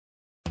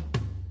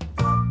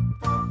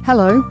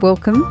Hello,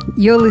 welcome.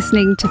 You're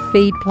listening to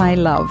Feed, Play,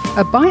 Love,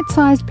 a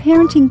bite-sized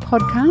parenting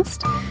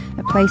podcast,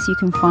 a place you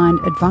can find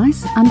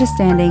advice,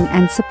 understanding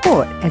and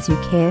support as you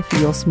care for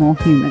your small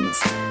humans.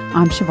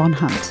 I'm Siobhan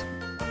Hunt.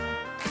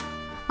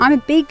 I'm a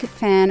big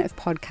fan of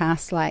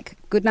podcasts like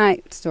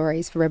Goodnight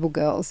Stories for Rebel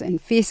Girls and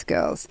Fierce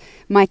Girls.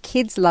 My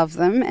kids love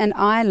them and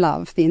I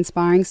love the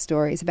inspiring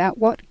stories about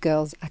what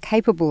girls are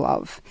capable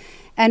of.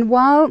 And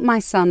while my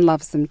son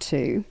loves them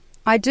too,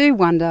 I do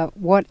wonder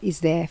what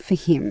is there for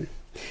him.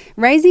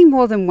 Raising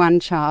more than one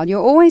child,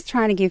 you're always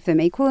trying to give them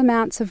equal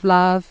amounts of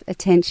love,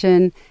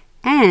 attention,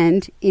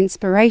 and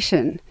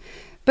inspiration.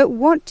 But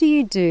what do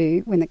you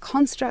do when the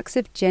constructs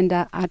of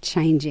gender are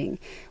changing,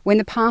 when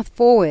the path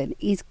forward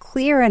is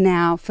clearer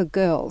now for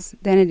girls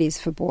than it is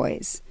for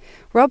boys?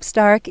 Rob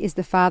Sturrock is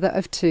the father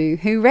of two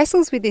who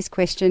wrestles with this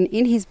question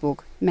in his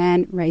book,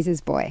 Man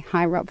Raises Boy.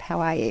 Hi, Rob. How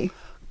are you?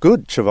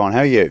 Good, Siobhan. How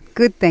are you?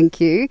 Good, thank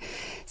you.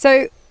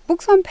 So,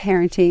 books on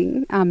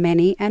parenting are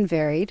many and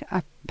varied.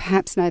 I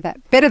perhaps know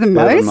that better than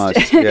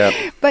most.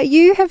 Yeah. But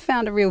you have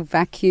found a real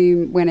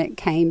vacuum when it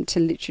came to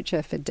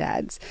literature for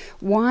dads.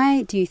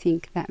 Why do you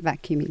think that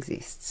vacuum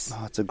exists?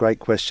 Oh, it's a great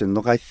question.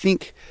 Look, I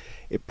think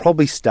it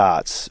probably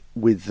starts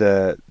with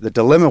the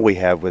dilemma we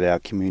have with our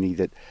community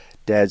that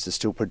dads are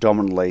still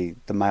predominantly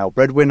the male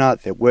breadwinner,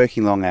 they're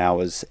working long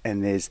hours,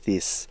 and there's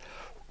this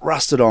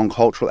rusted-on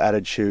cultural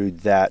attitude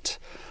that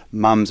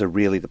mums are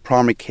really the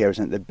primary carers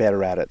and they're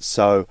better at it.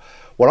 So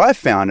what I've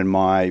found in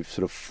my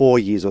sort of 4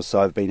 years or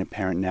so of being a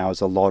parent now is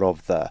a lot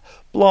of the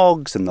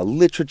blogs and the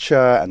literature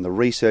and the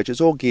research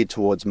is all geared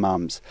towards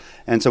mums.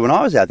 And so when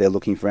I was out there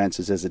looking for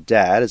answers as a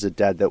dad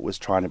that was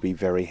trying to be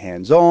very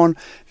hands-on,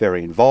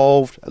 very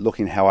involved,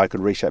 looking at how I could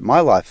reshape my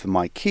life for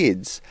my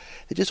kids,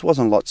 there just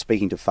wasn't a lot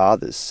speaking to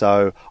fathers.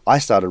 So I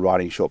started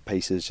writing short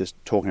pieces just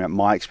talking about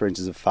my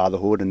experiences of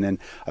fatherhood, and then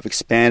I've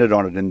expanded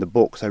on it in the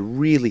book. So I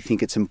really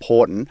think it's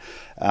important,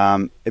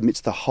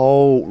 amidst the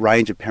whole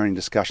range of parenting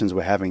discussions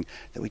we're having,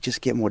 that we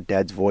just get more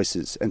dads'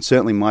 voices. And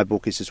certainly my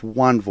book is just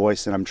one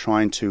voice, and I'm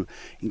trying to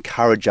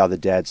encourage other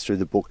dads through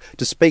the book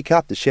to speak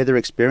up, to share their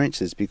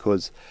experiences,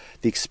 because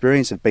the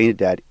experience of being a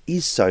dad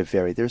is so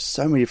varied. There are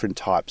so many different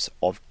types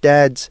of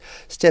dads,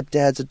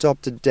 stepdads,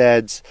 adopted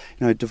dads,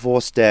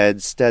 divorced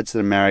dads, dads that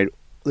are married.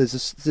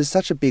 There's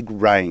such a big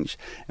range,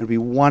 and it'd be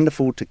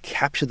wonderful to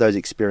capture those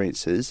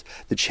experiences,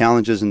 the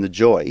challenges and the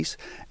joys,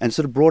 and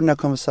sort of broaden our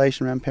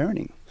conversation around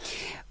parenting.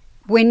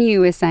 When you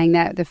were saying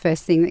that, the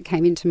first thing that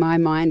came into my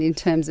mind in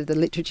terms of the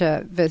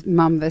literature,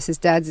 mum versus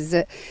dads, is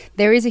that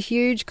there is a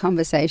huge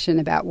conversation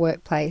about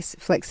workplace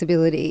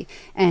flexibility.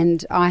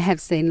 And I have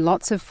seen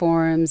lots of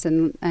forums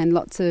and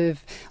lots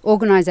of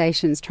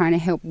organisations trying to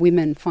help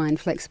women find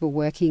flexible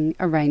working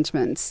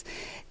arrangements.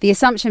 The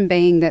assumption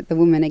being that the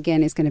woman,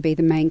 again, is going to be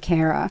the main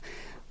carer.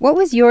 What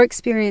was your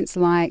experience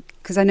like?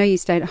 Because I know you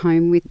stayed at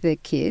home with the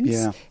kids.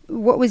 Yeah.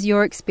 What was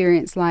your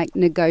experience like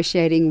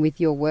negotiating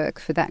with your work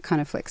for that kind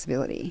of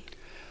flexibility?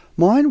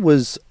 Mine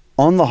was,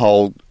 on the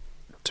whole,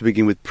 to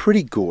begin with,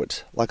 pretty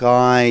good. Like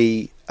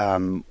I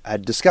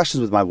had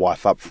discussions with my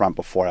wife up front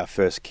before our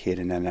first kid,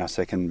 and then our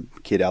second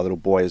kid, our little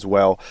boy as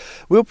well.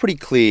 We were pretty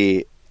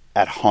clear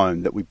at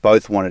home that we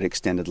both wanted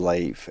extended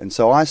leave. And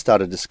so I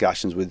started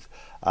discussions with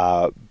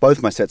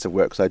both my sets of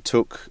work, because I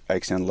took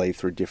extended leave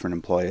through different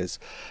employers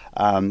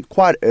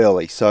quite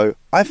early. So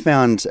I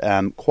found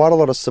quite a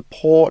lot of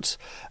support,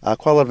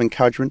 quite a lot of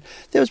encouragement.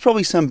 There was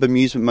probably some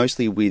bemusement,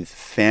 mostly with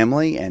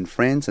family and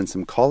friends and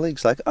some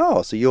colleagues, like,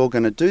 oh, so you're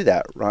going to do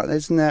that, right?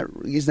 Isn't that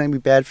going to be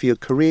bad for your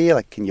career?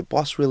 Like, can your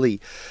boss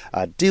really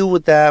deal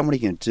with that? What are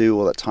you going to do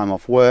all that time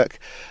off work?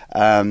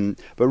 But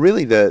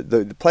really,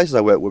 the places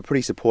I worked were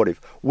pretty supportive.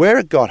 Where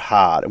it got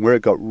hard and where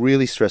it got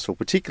really stressful,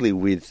 particularly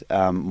with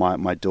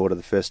my daughter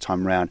the first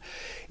time round,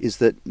 is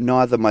that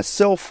neither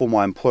myself or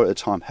my employer at the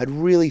time had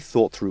really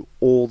thought through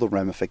all the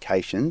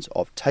ramifications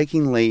of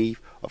taking leave,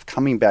 of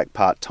coming back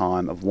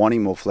part-time, of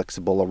wanting more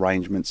flexible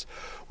arrangements.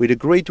 We'd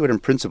agreed to it in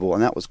principle,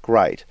 and that was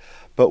great.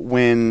 But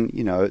when,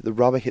 the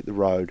rubber hit the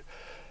road,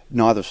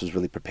 neither of us was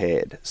really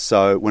prepared.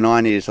 So when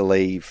I needed to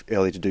leave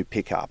early to do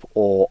pickup,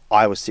 or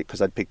I was sick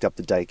because I'd picked up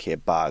the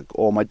daycare bug,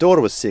 or my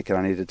daughter was sick and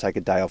I needed to take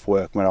a day off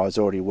work when I was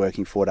already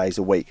working 4 days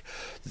a week,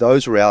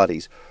 those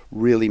realities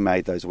really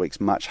made those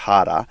weeks much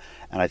harder.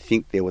 And I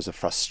think there was a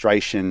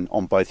frustration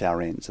on both our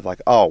ends of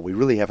like, oh, we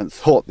really haven't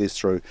thought this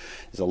through.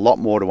 There's a lot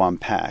more to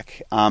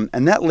unpack.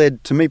 And that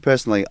led to me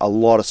personally a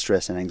lot of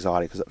stress and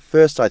anxiety, because at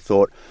first I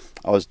thought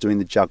I was doing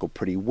the juggle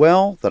pretty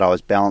well, that I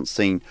was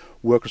balancing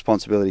work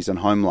responsibilities and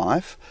home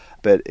life.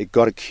 But it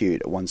got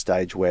acute at one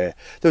stage where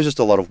there was just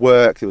a lot of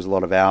work, there was a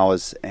lot of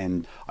hours,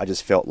 and I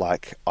just felt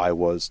like I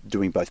was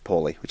doing both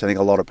poorly, which I think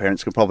a lot of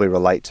parents can probably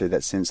relate to,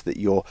 that sense that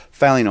you're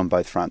failing on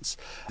both fronts.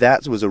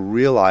 That was a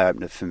real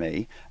eye-opener for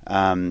me,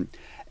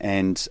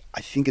 and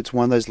I think it's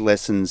one of those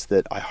lessons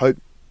that I hope,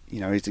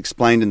 is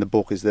explained in the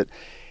book, is that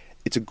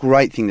it's a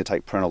great thing to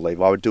take parental leave.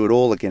 I would do it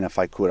all again if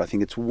I could. I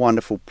think it's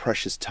wonderful,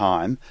 precious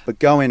time, but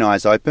go in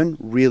eyes open,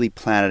 really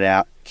plan it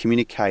out,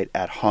 communicate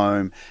at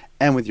home,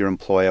 and with your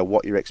employer,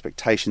 what your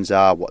expectations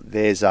are, what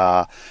theirs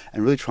are,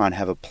 and really try and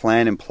have a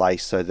plan in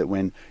place so that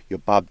when your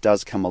bub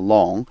does come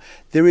along,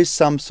 there is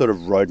some sort of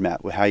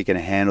roadmap with how you're going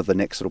to handle the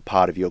next little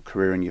part of your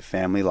career and your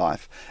family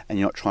life, and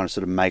you're not trying to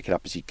sort of make it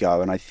up as you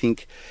go. And I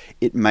think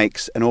it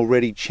makes an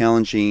already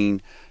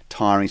challenging,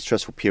 tiring,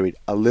 stressful period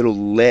a little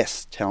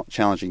less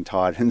challenging,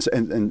 tired,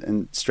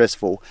 and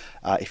stressful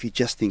if you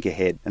just think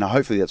ahead. And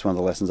hopefully that's one of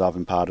the lessons I've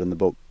imparted in the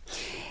book.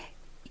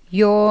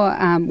 Your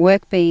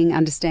work being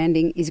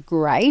understanding is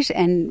great,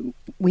 and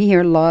we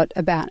hear a lot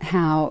about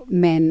how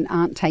men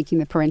aren't taking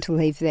the parental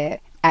leave they're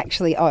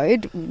actually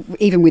owed,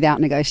 even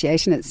without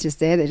negotiation. It's just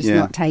there, they're just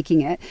not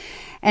taking it.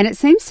 And it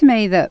seems to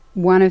me that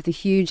one of the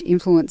huge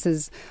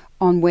influences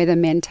on whether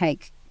men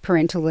take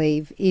parental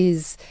leave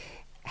is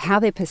how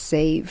they're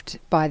perceived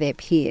by their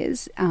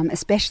peers,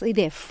 especially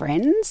their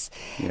friends.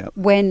 Yep.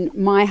 When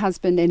my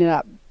husband ended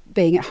up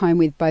being at home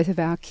with both of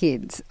our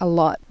kids a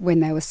lot when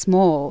they were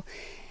small,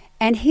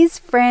 and his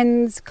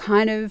friends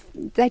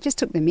they just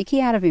took the mickey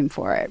out of him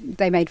for it.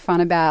 They made fun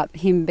about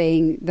him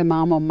being the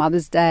mum on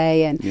Mother's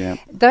Day and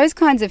those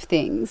kinds of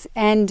things.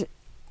 And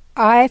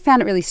I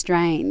found it really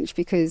strange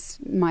because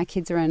my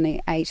kids are only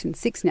 8 and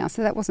 6 now,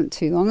 so that wasn't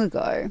too long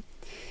ago.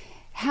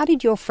 How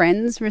did your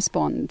friends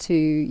respond to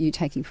you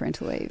taking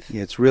parental leave?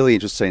 Yeah, it's really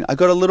interesting. I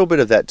got a little bit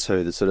of that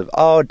too, the sort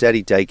of,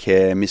 daddy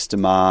daycare, Mr.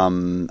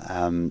 Mum,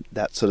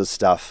 that sort of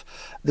stuff.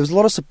 There was a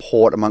lot of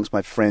support amongst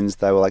my friends.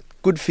 They were like,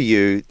 good for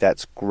you,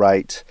 that's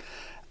great.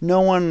 No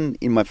one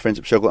in my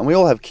friendship circle, and we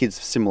all have kids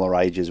of similar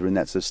ages, we're in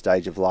that sort of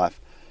stage of life,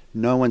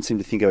 no one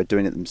seemed to think about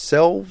doing it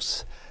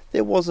themselves.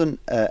 There wasn't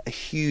a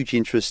huge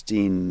interest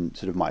in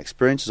sort of my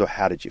experiences or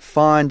how did you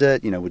find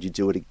it, would you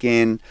do it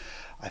again?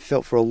 I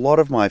felt for a lot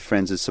of my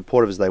friends, as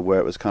supportive as they were,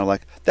 it was kind of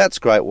like, that's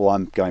great, well,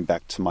 I'm going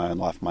back to my own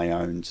life, my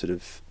own sort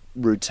of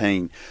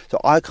routine. So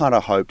I kind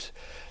of hoped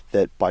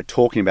that by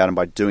talking about it and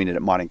by doing it,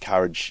 it might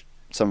encourage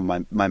some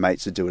of my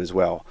mates to do it as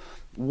well.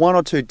 One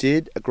or two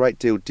did, a great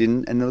deal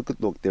didn't. And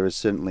look, there are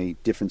certainly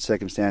different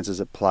circumstances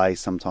at play.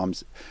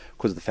 Sometimes,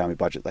 because of the family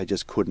budget, they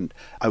just couldn't.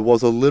 I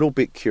was a little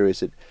bit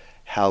curious at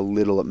how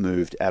little it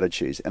moved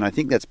attitudes. And I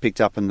think that's picked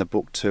up in the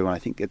book too. And I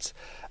think it's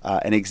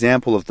an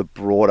example of the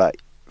broader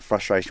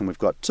frustration we've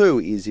got too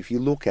is if you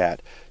look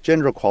at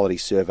gender equality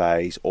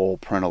surveys or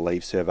parental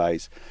leave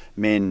surveys,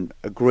 men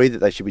agree that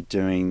they should be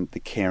doing the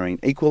caring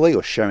equally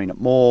or sharing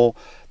it more.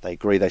 They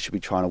agree they should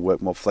be trying to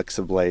work more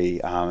flexibly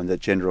and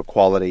that gender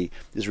equality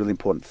is a really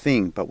important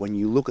thing. But when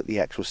you look at the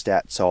actual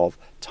stats of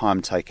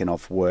time taken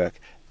off work,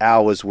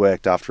 hours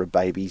worked after a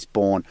baby's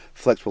born,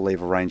 flexible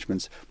leave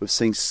arrangements, we've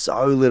seen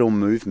so little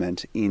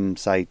movement in,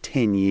 say,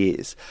 10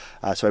 years.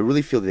 So I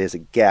really feel there's a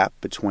gap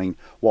between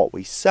what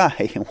we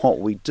say and what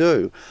we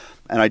do.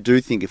 And I do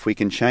think if we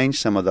can change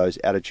some of those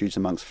attitudes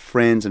amongst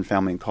friends and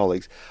family and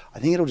colleagues, I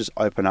think it'll just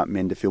open up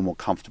men to feel more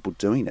comfortable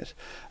doing it.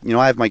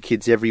 I have my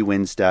kids every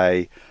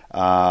Wednesday.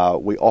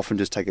 We often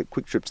just take a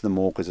quick trip to the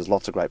mall because there's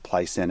lots of great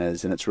play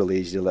centres and it's really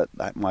easy to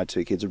let my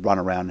two kids run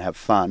around and have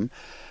fun.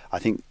 I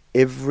think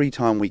every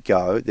time we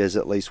go, there's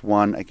at least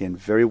one, again,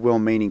 very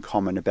well-meaning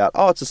comment about,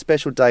 it's a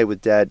special day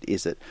with Dad,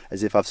 is it?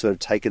 As if I've sort of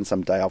taken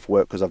some day off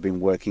work because I've been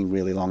working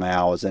really long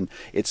hours and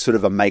it's sort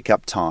of a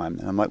make-up time.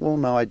 And I'm like, well,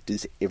 no, I do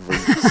this every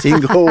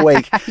single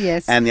week.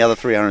 Yes. And the other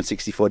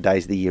 364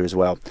 days of the year as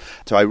well.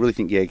 So I really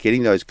think,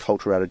 getting those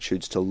cultural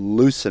attitudes to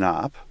loosen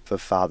up for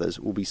fathers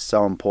will be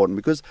so important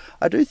because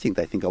I do think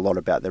they think a lot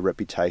about their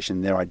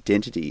reputation, their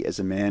identity as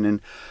a man,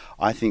 and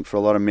I think for a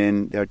lot of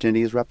men, their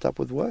identity is wrapped up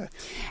with work.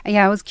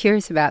 Yeah, I was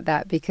curious about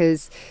that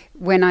because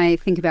when I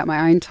think about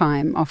my own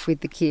time off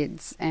with the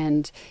kids,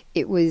 and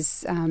it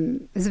was a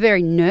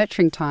very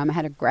nurturing time. I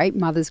had a great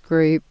mother's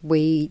group.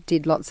 We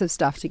did lots of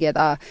stuff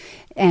together,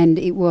 and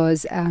it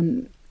was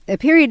a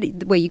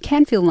period where you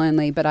can feel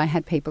lonely, but I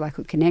had people I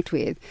could connect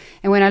with.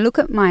 And when I look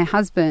at my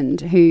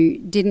husband, who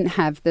didn't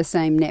have the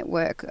same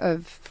network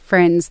of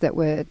friends that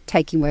were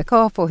taking work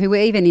off or who were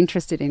even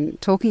interested in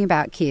talking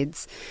about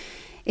kids,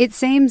 it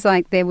seems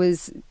like there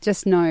was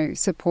just no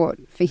support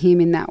for him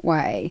in that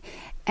way.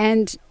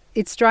 And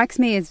it strikes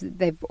me as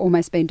they've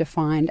almost been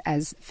defined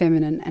as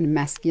feminine and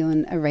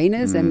masculine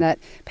arenas, and that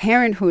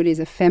parenthood is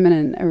a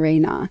feminine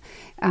arena.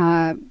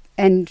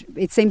 And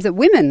it seems that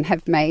women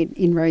have made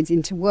inroads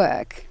into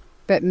work,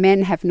 but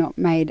men have not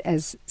made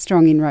as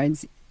strong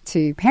inroads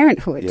to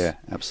parenthood. Yeah,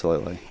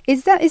 absolutely.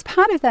 Is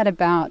part of that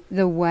about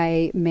the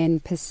way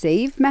men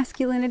perceive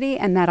masculinity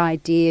and that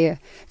idea?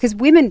 Because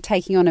women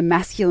taking on a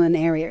masculine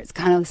area, it's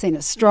kind of seen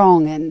as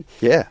strong and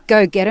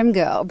go get 'em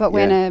girl. But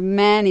when a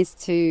man is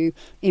to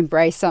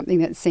embrace something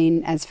that's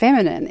seen as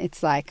feminine,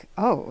 it's like,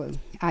 oh,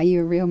 are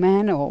you a real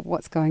man or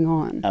what's going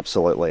on?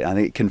 Absolutely. I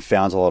think it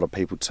confounds a lot of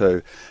people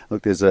too.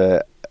 Look, there's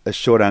a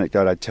short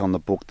anecdote I tell in the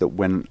book that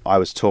when I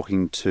was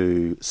talking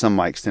to some of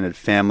my extended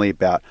family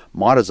about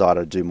my desire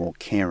to do more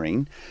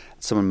caring,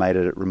 someone made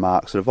a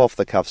remark sort of off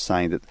the cuff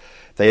saying that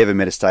if they ever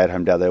met a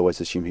stay-at-home dad, they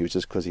always assumed he was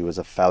just because he was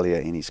a failure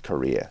in his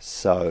career.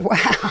 So,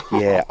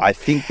 yeah, I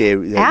think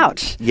they're...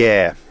 Ouch.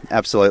 Yeah,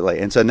 absolutely.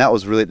 And so that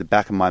was really at the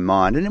back of my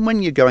mind. And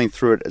when you're going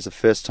through it as a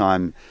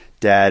first-time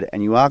dad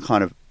and you are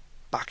kind of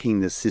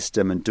bucking the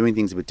system and doing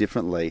things a bit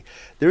differently,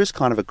 there is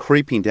kind of a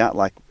creeping doubt,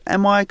 like,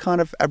 am I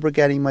kind of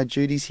abrogating my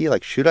duties here?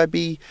 Like, should I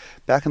be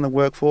back in the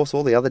workforce?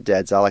 All the other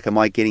dads are like, am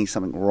I getting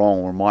something wrong,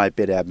 or am I a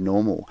bit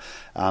abnormal?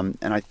 And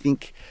I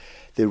think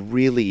there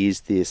really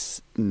is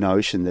this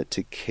notion that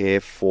to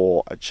care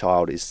for a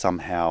child is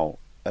somehow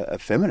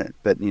effeminate.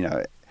 But,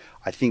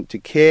 I think to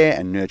care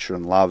and nurture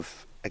and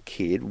love a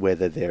kid,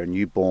 whether they're a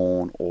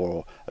newborn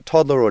or a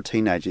toddler or a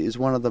teenager, is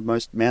one of the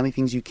most manly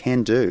things you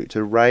can do.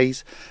 To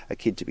raise a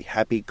kid to be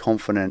happy,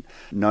 confident,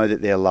 know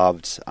that they're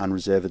loved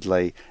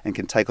unreservedly and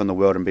can take on the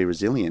world and be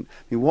resilient.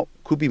 I mean, what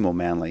could be more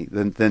manly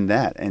than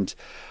that? And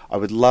I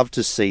would love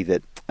to see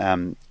that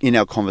in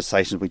our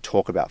conversations we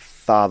talk about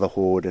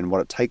fatherhood and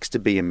what it takes to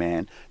be a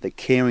man, that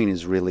caring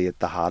is really at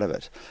the heart of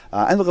it.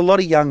 And look, a lot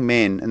of young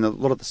men, and a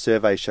lot of the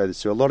surveys show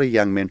this too, a lot of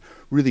young men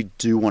really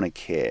do want to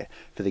care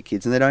for their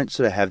kids, and they don't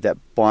sort of have that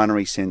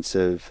binary sense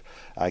of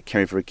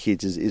caring for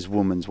kids is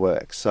woman's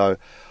work. So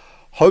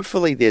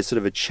hopefully there's sort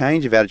of a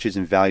change of attitudes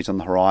and values on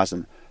the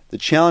horizon. The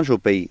challenge will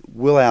be,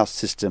 will our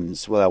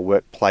systems, will our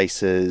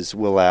workplaces,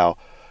 will our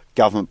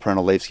government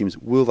parental leave schemes,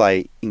 will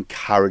they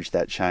encourage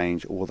that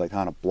change, or will they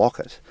kind of block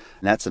it?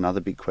 And that's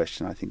another big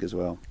question, I think, as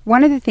well.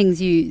 One of the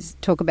things you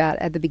talk about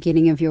at the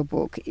beginning of your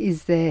book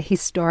is the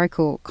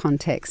historical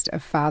context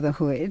of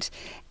fatherhood.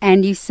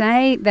 And you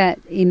say that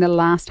in the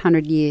last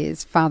 100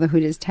 years,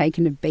 fatherhood has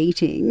taken a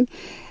beating.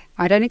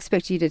 I don't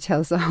expect you to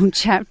tell us the whole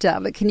chapter,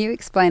 but can you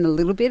explain a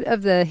little bit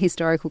of the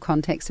historical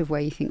context of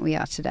where you think we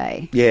are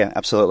today? Yeah,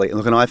 absolutely.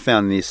 Look, and I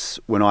found this,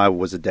 when I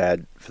was a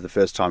dad for the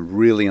first time,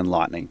 really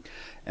enlightening.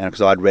 And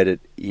because I'd read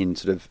it in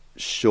sort of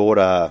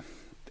shorter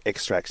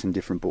extracts in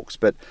different books.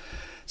 But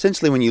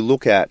essentially, when you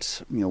look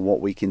at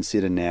what we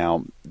consider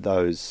now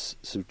those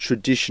sort of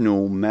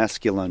traditional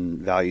masculine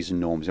values and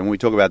norms, and when we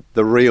talk about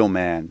the real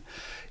man,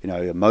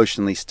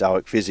 emotionally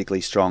stoic, physically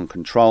strong,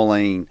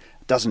 controlling,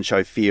 doesn't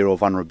show fear or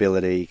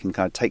vulnerability, can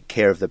kind of take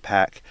care of the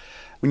pack.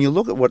 When you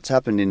look at what's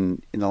happened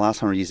in the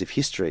last 100 years of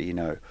history,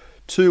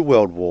 2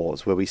 world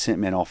wars where we sent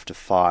men off to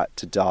fight,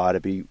 to die, to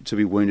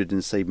be wounded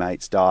and see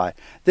mates die.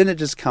 Then it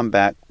just come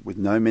back with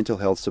no mental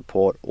health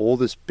support, all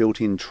this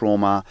built-in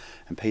trauma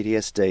and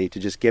PTSD to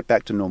just get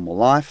back to normal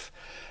life.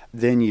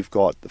 Then you've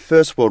got the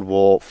First World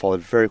War,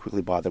 followed very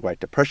quickly by the Great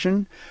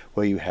Depression,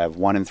 where you have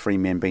 1 in 3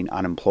 men being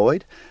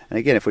unemployed. And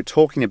again, if we're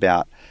talking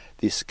about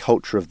this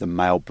culture of the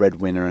male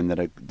breadwinner and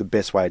that the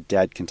best way a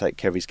dad can take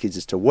care of his kids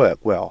is to work,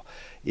 well,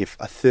 if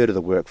a third of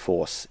the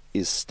workforce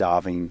is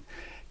starving,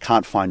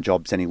 can't find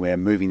jobs anywhere,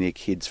 moving their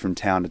kids from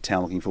town to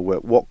town looking for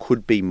work, what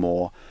could be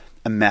more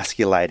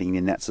emasculating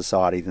in that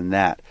society than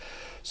that?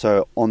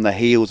 So on the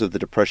heels of the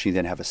Depression, you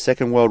then have a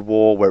Second World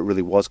War where it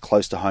really was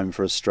close to home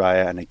for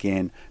Australia. And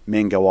again,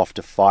 men go off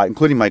to fight,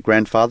 including my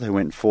grandfather who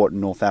went and fought in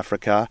North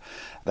Africa.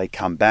 They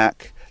come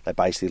back. They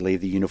basically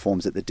leave the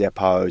uniforms at the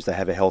depots, they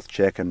have a health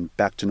check and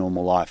back to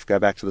normal life, go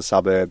back to the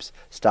suburbs,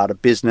 start a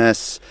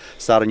business,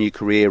 start a new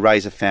career,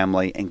 raise a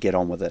family and get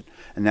on with it.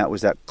 And that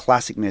was that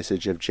classic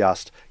message of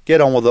just get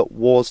on with it,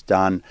 war's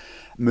done,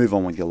 move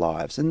on with your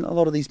lives. And a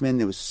lot of these men,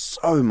 there was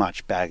so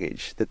much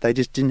baggage that they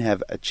just didn't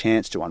have a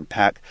chance to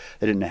unpack.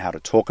 They didn't know how to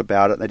talk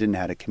about it. They didn't know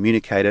how to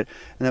communicate it.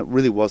 And that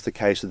really was the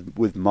case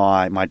with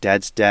my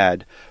dad's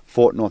dad.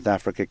 Fought North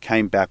Africa,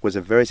 came back, was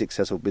a very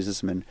successful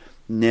businessman,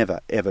 never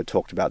ever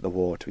talked about the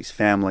war to his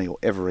family or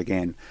ever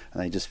again.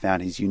 And they just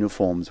found his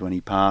uniforms when he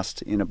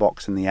passed in a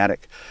box in the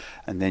attic.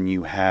 And then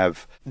you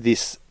have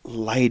this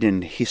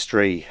laden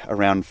history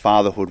around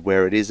fatherhood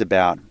where it is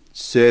about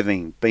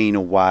serving, being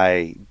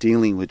away,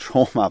 dealing with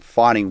trauma,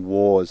 fighting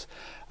wars.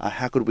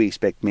 How could we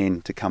expect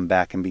men to come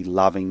back and be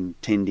loving,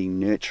 tending,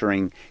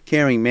 nurturing,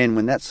 caring men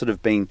when that's sort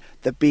of been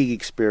the big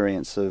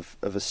experience of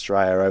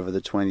Australia over the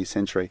 20th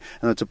century?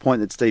 And it's a point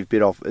that Steve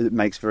Biddulph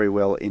makes very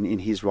well in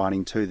his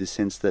writing too, the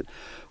sense that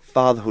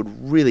fatherhood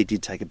really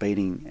did take a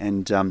beating.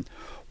 And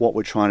what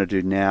we're trying to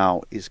do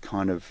now is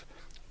kind of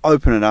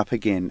open it up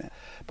again.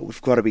 But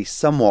we've got to be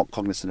somewhat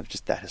cognizant of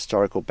just that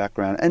historical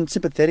background and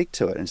sympathetic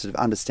to it and sort of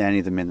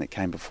understanding the men that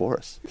came before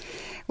us.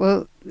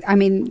 Well, I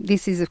mean,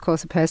 this is, of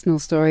course, a personal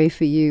story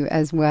for you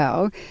as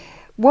well.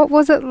 What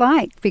was it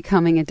like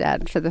becoming a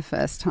dad for the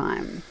first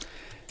time?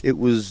 It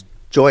was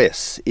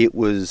joyous. It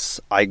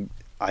was, I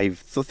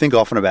think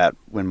often about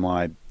when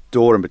my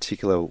daughter in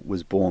particular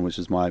was born, which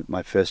was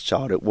my first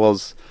child. It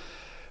was,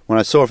 when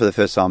I saw it for the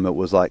first time, it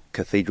was like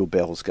cathedral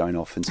bells going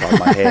off inside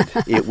my head.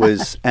 It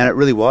was, and it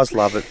really was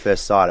love at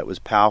first sight. It was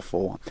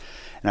powerful.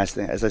 And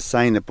as I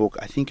say in the book,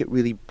 I think it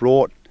really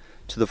brought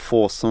to the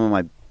fore some of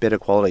my better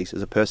qualities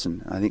as a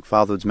person. I think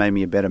fatherhood's made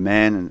me a better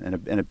man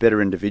and a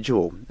better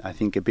individual. I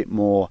think a bit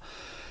more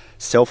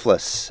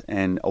selfless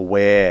and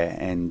aware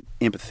and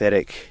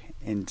empathetic.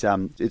 And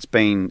it's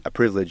been a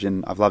privilege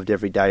and I've loved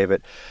every day of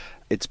it.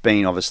 it's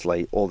been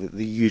obviously all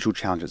the usual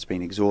challenges. It's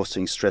been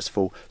exhausting,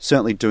 stressful.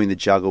 Certainly doing the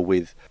juggle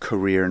with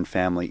career and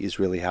family is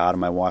really hard, and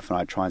my wife and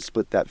I try and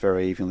split that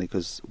very evenly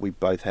because we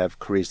both have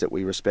careers that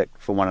we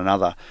respect for one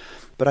another.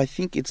 But I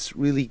think it's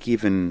really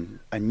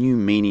given a new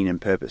meaning and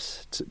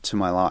purpose to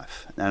my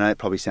life. And I know it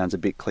probably sounds a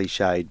bit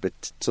cliched,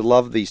 but to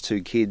love these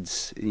two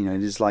kids, it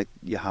is like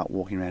your heart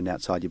walking around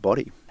outside your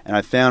body. And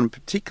I found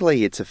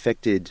particularly it's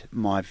affected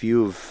my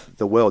view of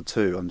the world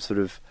too. I'm sort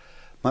of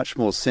much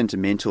more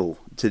sentimental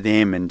to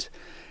them, and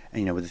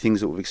with the things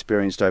that we've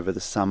experienced over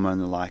the summer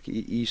and the like,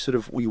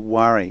 you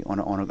worry on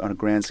a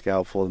grand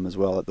scale for them as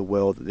well at the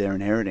world that they're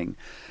inheriting.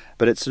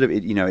 But it's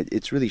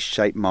it's really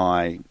shaped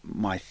my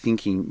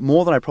thinking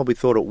more than I probably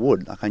thought it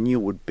would. Like I knew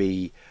it would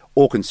be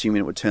all-consuming,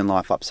 it would turn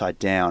life upside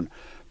down.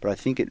 But I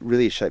think it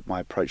really shaped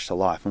my approach to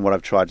life and what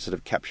I've tried to sort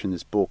of capture in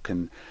this book.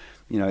 And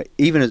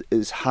even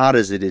as hard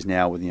as it is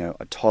now with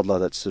a toddler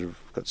that's sort of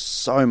got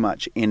so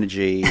much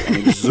energy and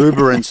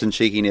exuberance and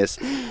cheekiness,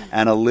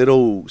 and a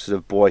little sort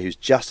of boy who's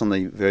just on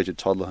the verge of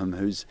toddlerhood,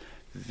 who's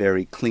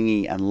very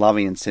clingy and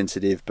loving and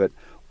sensitive, but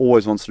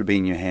always wants to be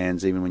in your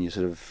hands, even when you're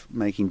sort of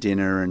making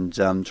dinner and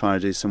trying to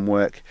do some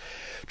work,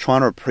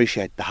 trying to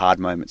appreciate the hard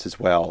moments as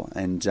well.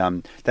 And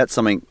that's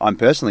something I'm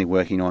personally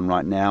working on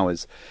right now,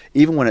 is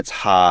even when it's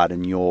hard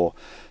and you're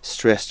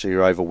stressed or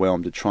you're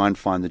overwhelmed, to try and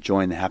find the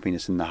joy and the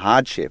happiness in the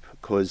hardship.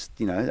 Because,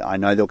 I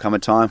know there'll come a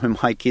time when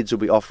my kids will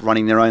be off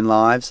running their own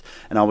lives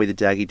and I'll be the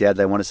daggy dad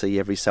they want to see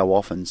every so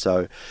often.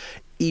 So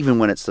even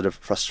when it's sort of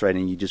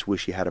frustrating, you just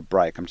wish you had a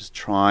break. I'm just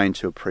trying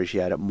to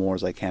appreciate it more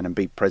as I can and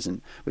be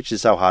present, which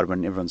is so hard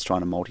when everyone's trying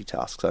to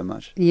multitask so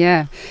much.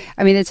 Yeah.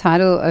 I mean, the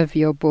title of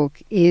your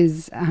book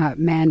is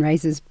Man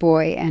Raises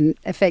Boy, and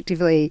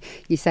effectively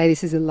you say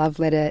this is a love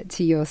letter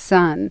to your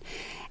son.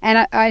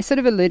 And I sort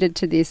of alluded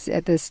to this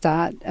at the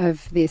start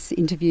of this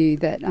interview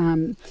that,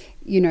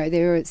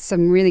 there are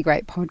some really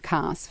great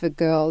podcasts for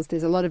girls.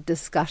 There's a lot of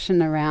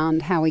discussion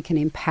around how we can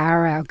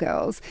empower our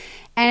girls.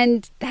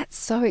 And that's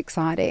so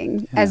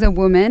exciting. Yeah. As a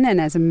woman and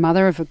as a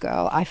mother of a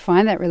girl, I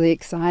find that really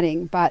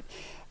exciting. But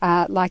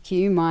like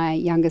you, my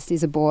youngest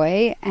is a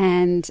boy,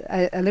 and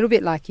a little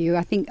bit like you,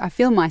 I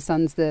feel my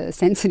son's the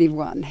sensitive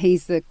one.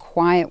 He's the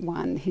quiet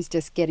one who's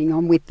just getting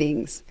on with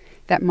things.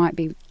 That might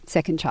be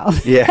second child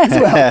as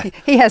well.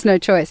 He has no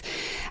choice.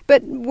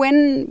 But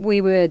when we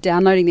were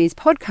downloading these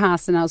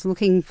podcasts and I was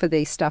looking for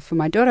these stuff for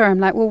my daughter, I'm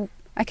like, well,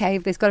 okay,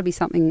 there's got to be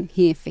something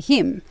here for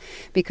him,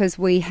 because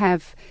we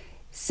have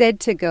said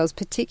to girls,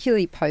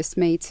 particularly post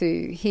Me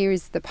Too, here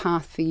is the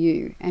path for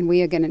you, and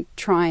we are going to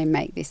try and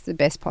make this the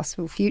best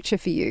possible future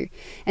for you.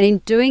 And in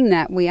doing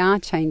that, we are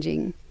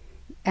changing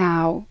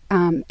our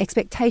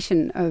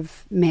expectation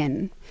of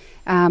men.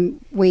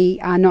 We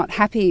are not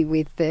happy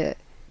with the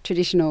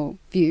traditional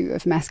view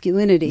of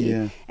masculinity.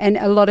 Yeah. And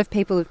a lot of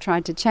people have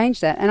tried to change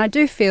that. And I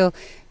do feel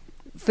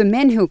for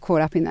men who are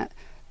caught up in that.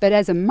 But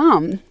as a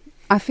mum,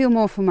 I feel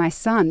more for my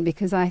son,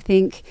 because I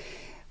think,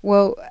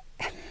 well,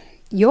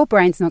 your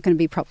brain's not going to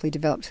be properly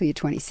developed till you're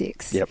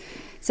 26. Yep.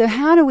 So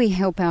how do we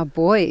help our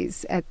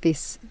boys at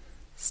this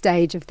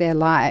stage of their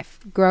life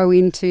grow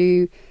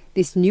into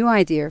this new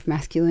idea of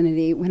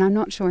masculinity when I'm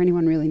not sure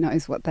anyone really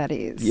knows what that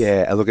is?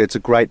 Yeah, look, it's a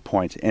great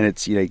point. And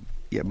it's,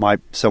 my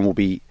son will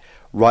be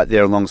right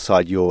there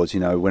alongside yours.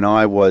 When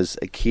I was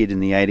a kid in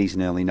the 80s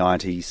and early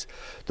 90s,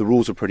 the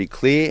rules were pretty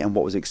clear and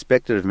what was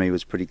expected of me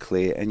was pretty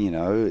clear. And, it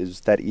was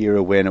that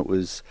era when it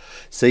was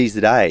seize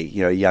the day,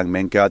 young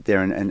men go out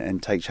there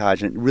and take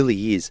charge. And it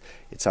really is.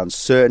 It's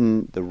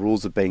uncertain. The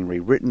rules are being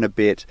rewritten a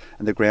bit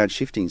and the ground's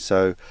shifting.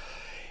 So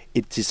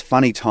it's this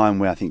funny time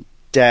where I think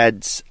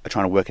dads are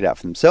trying to work it out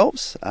for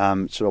themselves,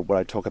 sort of what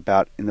I talk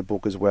about in the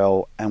book as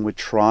well. And we're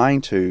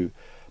trying to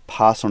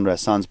pass on to our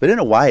sons, but in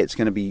a way it's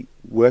going to be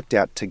worked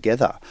out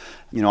together.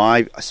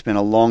 I spent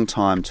a long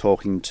time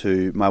talking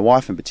to my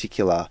wife in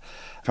particular,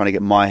 trying to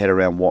get my head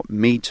around what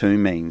Me Too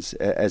means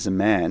as a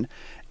man,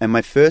 and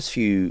my first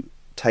few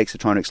takes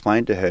of trying to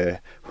explain to her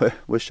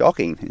were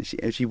shocking.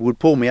 And she would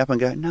pull me up and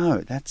go, no,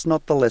 that's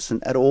not the lesson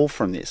at all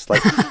from this.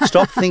 Like,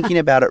 stop thinking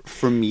about it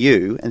from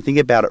you and think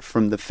about it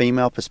from the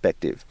female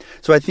perspective.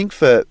 So I think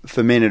for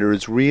men it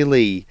is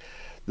really,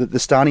 the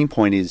starting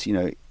point is,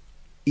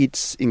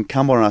 it's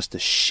incumbent on us to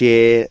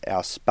share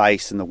our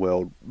space in the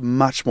world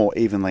much more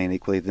evenly and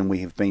equally than we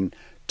have been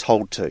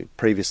told to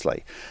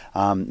previously.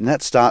 And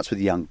that starts with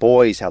young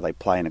boys, how they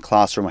play in a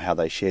classroom or how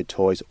they share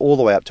toys, all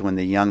the way up to when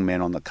they're young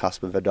men on the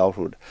cusp of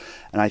adulthood.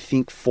 And I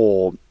think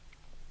for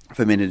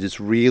men, it is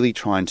really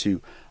trying to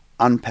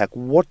unpack,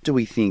 what do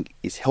we think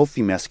is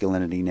healthy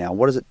masculinity now?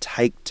 What does it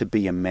take to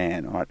be a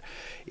man? Right?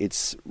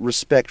 It's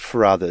respect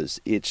for others.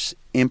 It's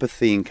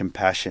empathy and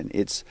compassion.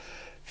 It's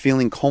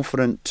feeling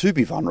confident to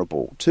be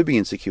vulnerable, to be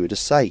insecure, to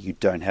say you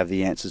don't have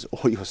the answers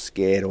or you're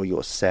scared or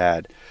you're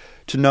sad,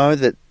 to know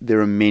that there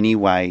are many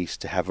ways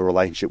to have a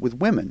relationship with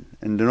women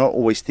and to not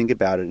always think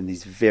about it in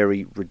these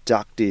very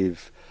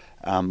reductive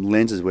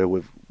lenses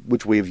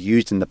which we have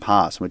used in the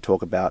past. When we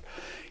talk about,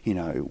 I'm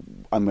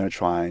going to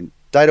try and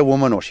date a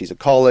woman or she's a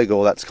colleague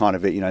or that's kind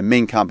of it.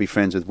 Men can't be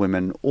friends with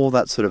women, all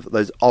that sort of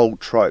those old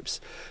tropes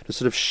to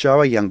sort of show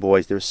our young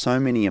boys there are so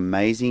many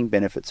amazing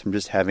benefits from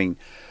just having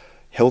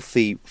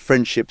healthy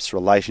friendships,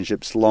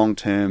 relationships,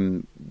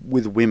 long-term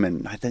with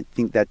women. I don't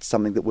think that's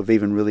something that we've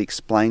even really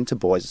explained to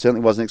boys. It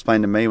certainly wasn't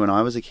explained to me when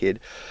I was a kid.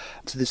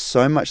 So there's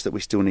so much that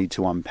we still need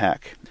to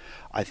unpack.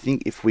 I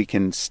think if we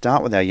can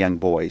start with our young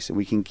boys and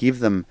we can give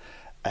them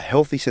a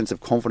healthy sense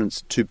of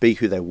confidence to be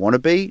who they want to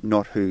be,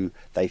 not who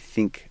they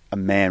think a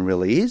man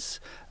really is,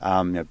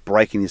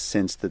 breaking this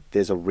sense that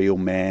there's a real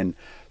man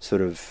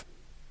sort of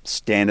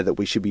standard that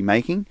we should be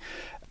making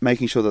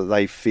sure that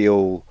they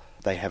feel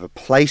they have a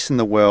place in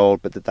the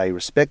world, but that they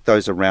respect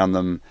those around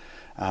them,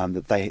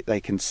 that they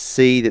can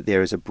see that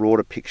there is a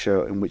broader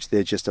picture in which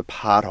they're just a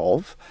part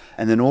of.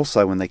 And then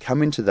also when they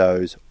come into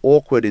those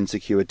awkward,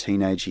 insecure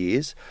teenage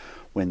years,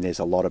 when there's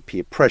a lot of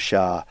peer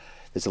pressure,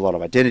 there's a lot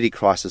of identity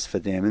crisis for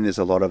them, and there's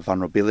a lot of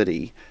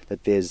vulnerability,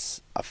 that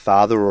there's a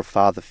father or a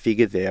father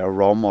figure there, a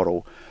role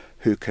model,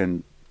 who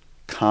can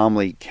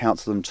calmly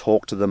counsel them,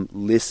 talk to them,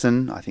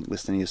 listen. I think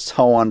listening is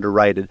so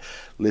underrated.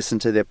 Listen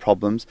to their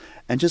problems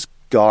and just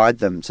guide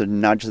them, to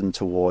nudge them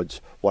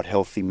towards what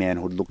healthy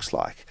manhood looks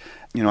like.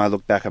 I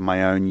look back at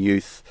my own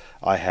youth.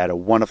 I had a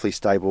wonderfully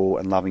stable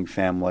and loving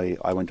family.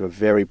 I went to a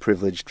very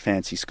privileged,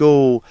 fancy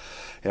school.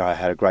 I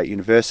had a great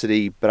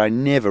university, but I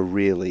never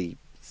really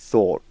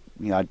thought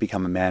I'd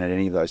become a man at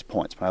any of those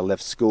points. When I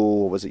left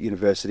school or was at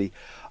university,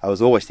 I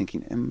was always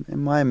thinking,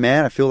 am I a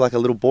man? I feel like a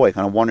little boy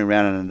kind of wandering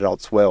around in an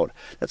adult's world.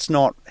 That's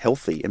not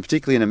healthy. And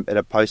particularly at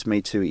a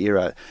post-Me Too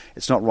era,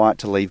 it's not right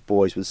to leave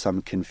boys with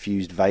some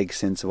confused, vague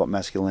sense of what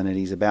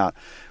masculinity is about.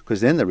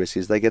 Because then the risk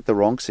is they get the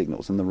wrong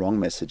signals and the wrong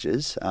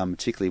messages,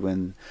 particularly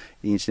when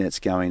the internet's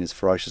going as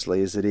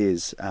ferociously as it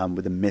is,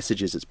 with the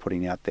messages it's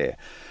putting out there.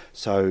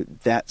 So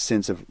that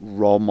sense of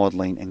role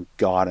modelling and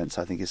guidance,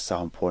 I think, is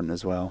so important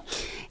as well.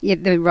 Yeah,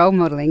 the role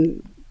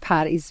modelling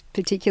part is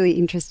particularly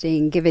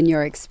interesting given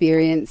your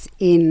experience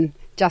in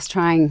just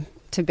trying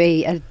to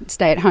be a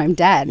stay-at-home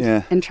dad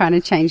and trying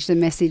to change the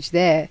message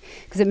there.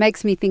 Because it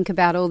makes me think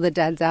about all the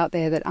dads out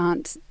there that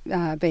aren't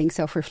being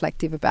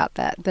self-reflective about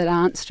that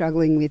aren't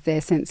struggling with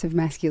their sense of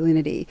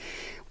masculinity.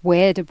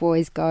 Where do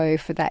boys go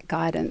for that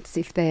guidance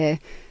if their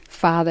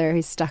father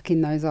is stuck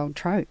in those old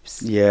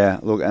tropes? Yeah,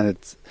 look, and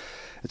it's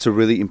a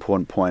really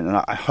important point. And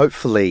I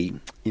hopefully,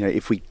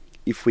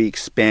 if we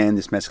expand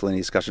this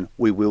masculinity discussion,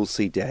 we will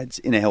see dads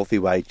in a healthy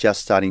way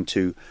just starting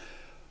to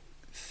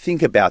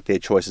think about their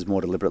choices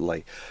more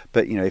deliberately.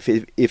 But,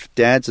 if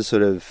dads are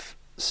sort of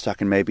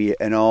stuck in maybe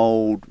an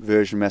old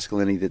version of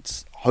masculinity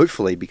that's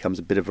hopefully becomes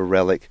a bit of a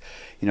relic,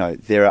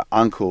 there are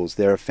uncles,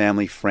 there are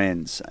family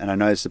friends. And I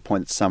know it's the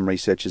point that some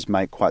researchers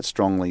make quite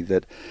strongly,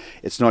 that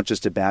it's not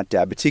just about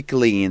dad,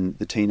 particularly in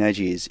the teenage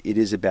years, it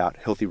is about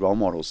healthy role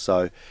models.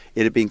 So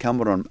it'd be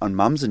incumbent on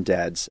mums and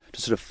dads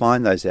to sort of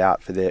find those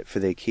out for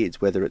their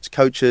kids, whether it's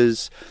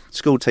coaches,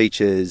 school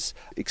teachers,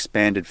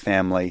 expanded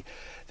family.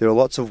 There are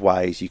lots of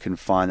ways you can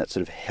find that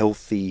sort of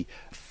healthy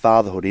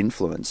fatherhood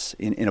influence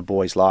in a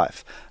boy's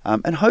life.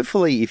 And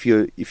hopefully if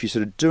you're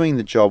sort of doing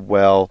the job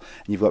well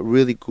and you've got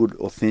really good,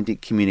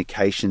 authentic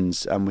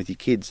communications with your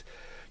kids,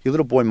 your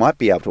little boy might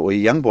be able to, or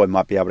your young boy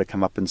might be able to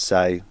come up and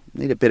say, I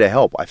need a bit of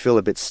help. I feel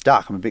a bit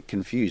stuck. I'm a bit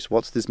confused.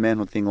 What's this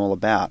manhood thing all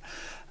about?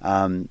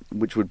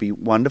 Which would be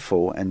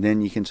wonderful. And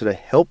then you can sort of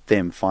help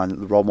them find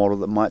the role model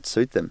that might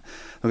suit them.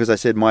 Because I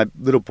said, my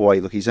little boy,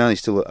 look, he's only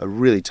still a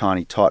really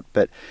tiny tot,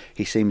 but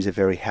he seems a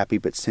very happy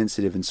but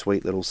sensitive and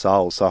sweet little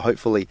soul. So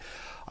hopefully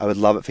I would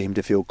love it for him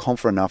to feel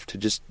confident enough to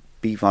just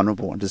be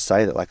vulnerable and to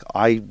say that, like,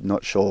 I'm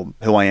not sure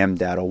who I am,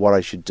 Dad, or what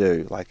I should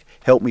do. Like,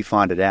 help me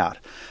find it out.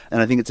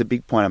 And I think it's a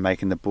big point I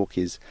make in the book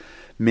is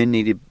men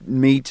need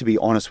to be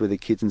honest with the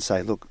kids and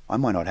say, look, I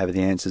might not have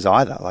the answers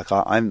either. Like,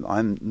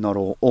 I'm not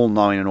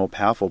all-knowing and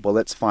all-powerful, but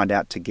let's find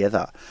out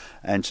together.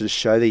 And to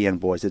show the young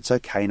boys it's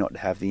okay not to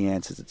have the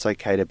answers. It's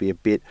okay to be a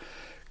bit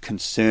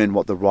concerned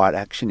what the right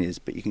action is,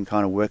 but you can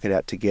kind of work it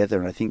out together.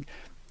 And I think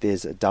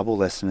there's a double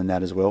lesson in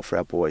that as well for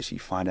our boys. You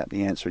find out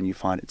the answer and you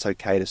find it's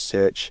okay to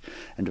search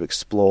and to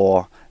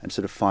explore and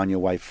sort of find your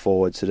way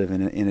forward sort of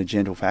in a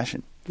gentle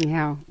fashion.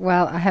 Yeah,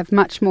 well, I have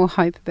much more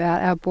hope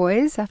about our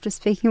boys after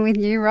speaking with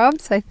you,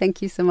 Rob, so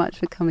thank you so much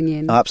for coming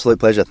in. Absolute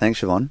pleasure. Thanks,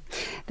 Siobhan.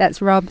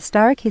 That's Rob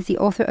Sturrock. He's the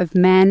author of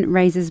Man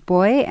Raises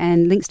Boy,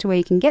 and links to where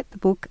you can get the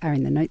book are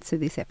in the notes of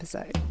this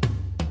episode.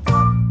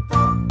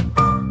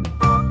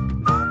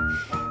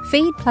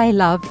 Feed, Play,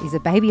 Love is a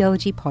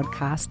babyology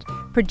podcast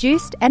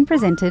produced and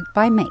presented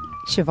by me,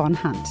 Siobhan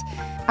Hunt.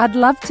 I'd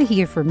love to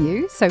hear from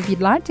you, so if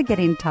you'd like to get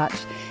in touch,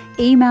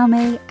 email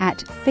me at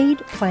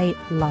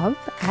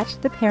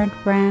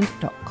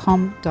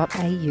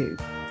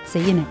feedplaylove@theparentbrand.com.au. See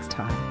you next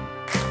time.